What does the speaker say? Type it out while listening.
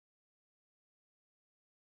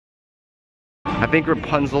I think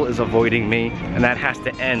Rapunzel is avoiding me, and that has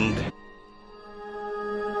to end.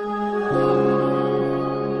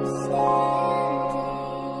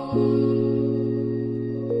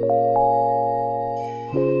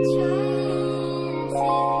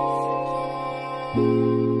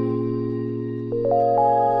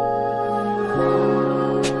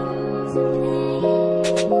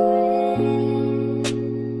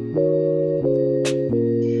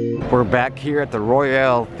 We're back here at the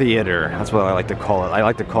Royale Theater. That's what I like to call it. I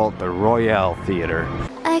like to call it the Royale Theater.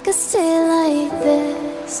 I could stay like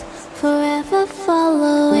this, forever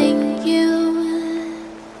following you.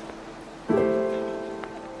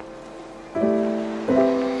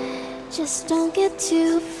 Just don't get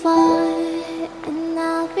too far, and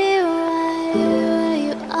I'll be right where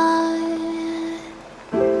you are.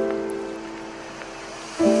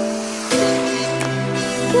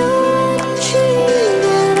 You're a dream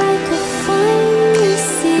that I could finally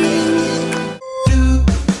see.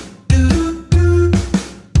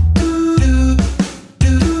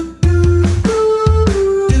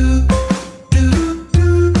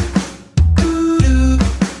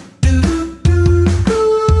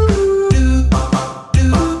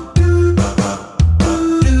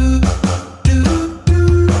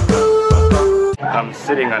 I'm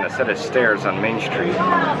sitting on a set of stairs on Main Street.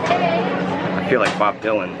 I feel like Bob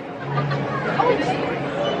Dylan.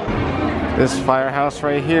 This firehouse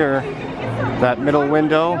right here, that middle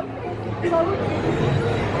window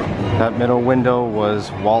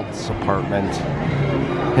was Walt's apartment.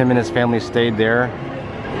 Him and his family stayed there,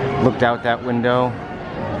 looked out that window,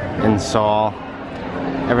 and saw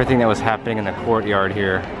everything that was happening in the courtyard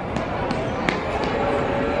here.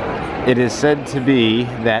 It is said to be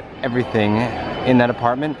that everything in that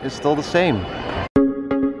apartment is still the same.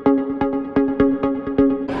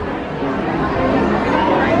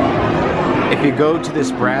 If you go to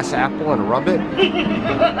this brass apple and rub it,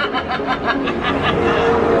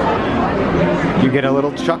 you get a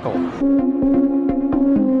little chuckle.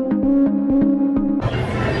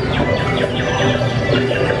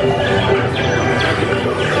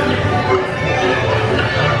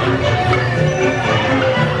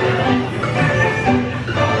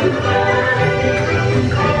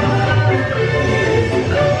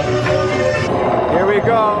 Here we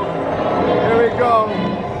go. Here we go.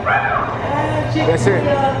 That's it.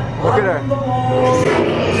 Look at her.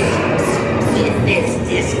 In this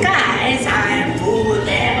disguise, I'm fool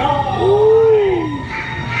them all.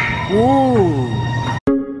 Ooh.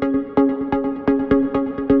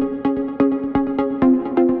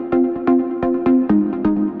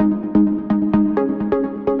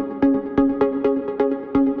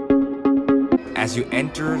 As you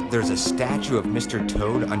enter, there's a statue of Mr.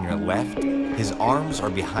 Toad on your left. His arms are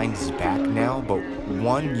behind his back now, but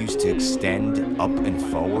one used to extend up and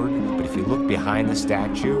forward. But if you look behind the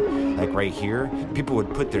statue, like right here, people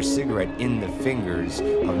would put their cigarette in the fingers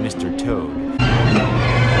of Mr. Toad.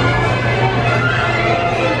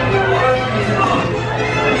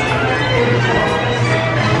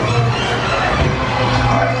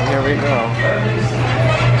 Here we go.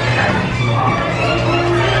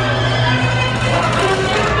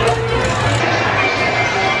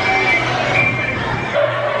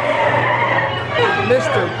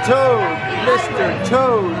 Mr. Toad! Mr.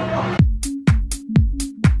 Toad!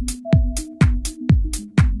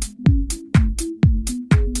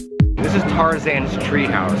 This is Tarzan's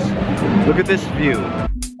treehouse. Look at this view.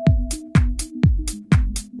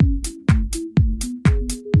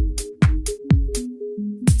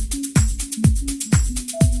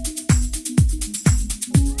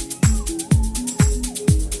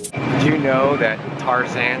 Did you know that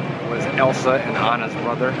Tarzan was Elsa and Anna's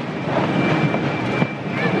brother?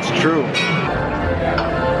 It's true.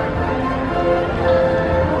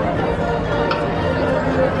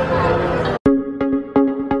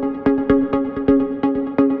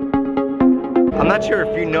 I'm not sure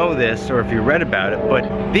if you know this or if you read about it, but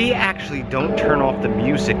they actually don't turn off the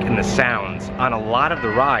music and the sounds on a lot of the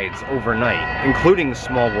rides overnight, including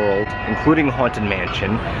Small World, including Haunted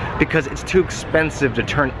Mansion, because it's too expensive to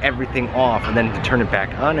turn everything off and then to turn it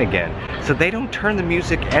back on again. So they don't turn the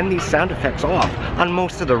music and these sound effects off on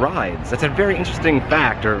most of the rides. That's a very interesting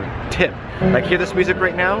fact or tip. Like, hear this music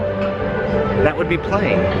right now? That would be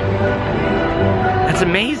playing. That's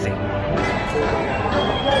amazing.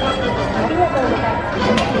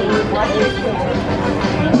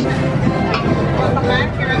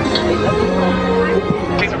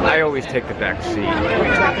 I always take the back seat.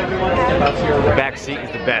 The back seat is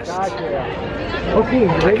the best. I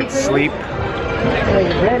can sleep,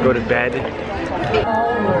 go to bed.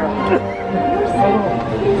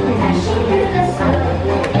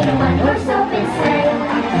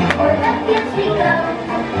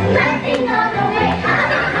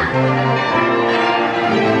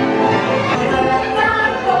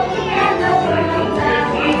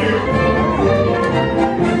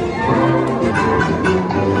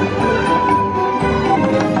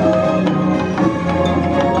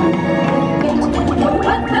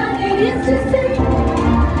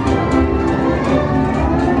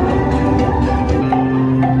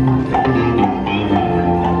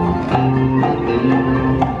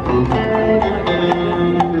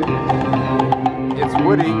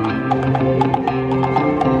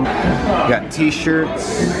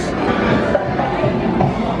 t-shirts.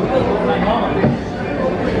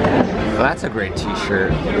 Well, that's a great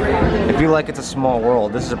t-shirt. If you like It's a Small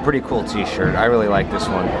World, this is a pretty cool t-shirt. I really like this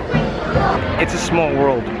one. It's a Small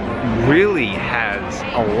World really has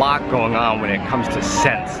a lot going on when it comes to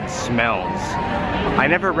scents and smells. I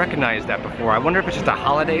never recognized that before. I wonder if it's just a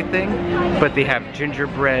holiday thing, but they have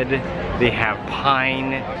gingerbread, they have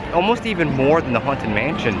pine, almost even more than the Haunted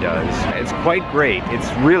Mansion does. It's quite great.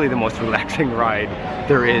 It's really the most relaxing ride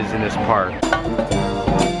there is in this park.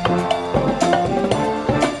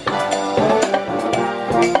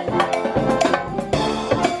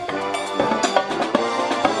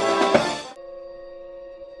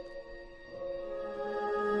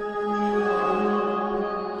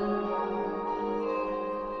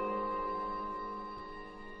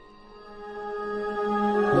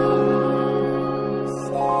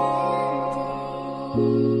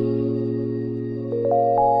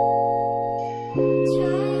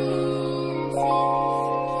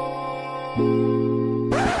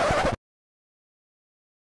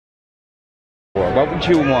 What would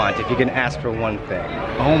you want if you can ask for one thing?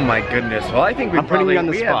 Oh my goodness. Well, I think I'm putting you on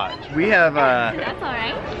the spot. We have That's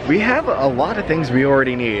alright. we have a lot of things we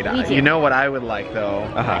already need. We do. You know what I would like though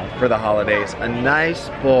for the holidays? A nice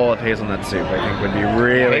bowl of hazelnut soup I think would be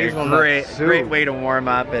really Hazelnut soup. great way to warm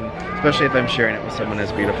up, and especially if I'm sharing it with someone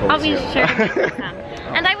as beautiful I'll as be you. sure to make some.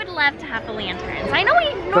 And I would love to have the lanterns. I know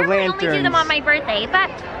we normally only do them on my birthday, but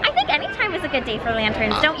I think any time is a good day for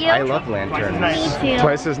lanterns, don't you? I love lanterns. Me too.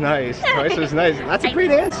 Twice as nice. Twice as nice. That's a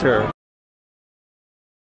great answer.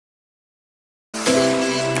 You're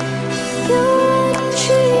a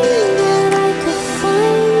dream that I could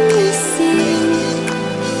finally see.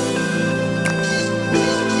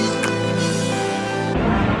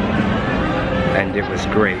 And it was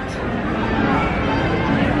great.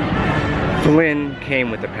 Flynn came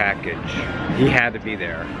with the package. He had to be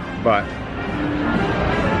there, but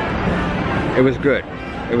it was good.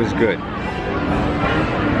 It was good.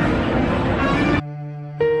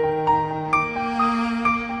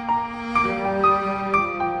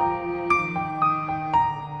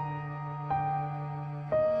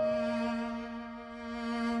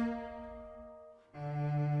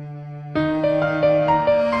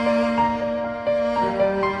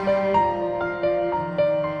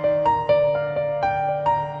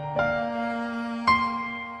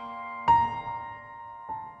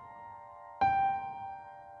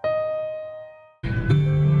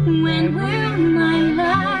 When will my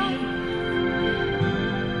life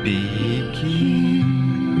Begin.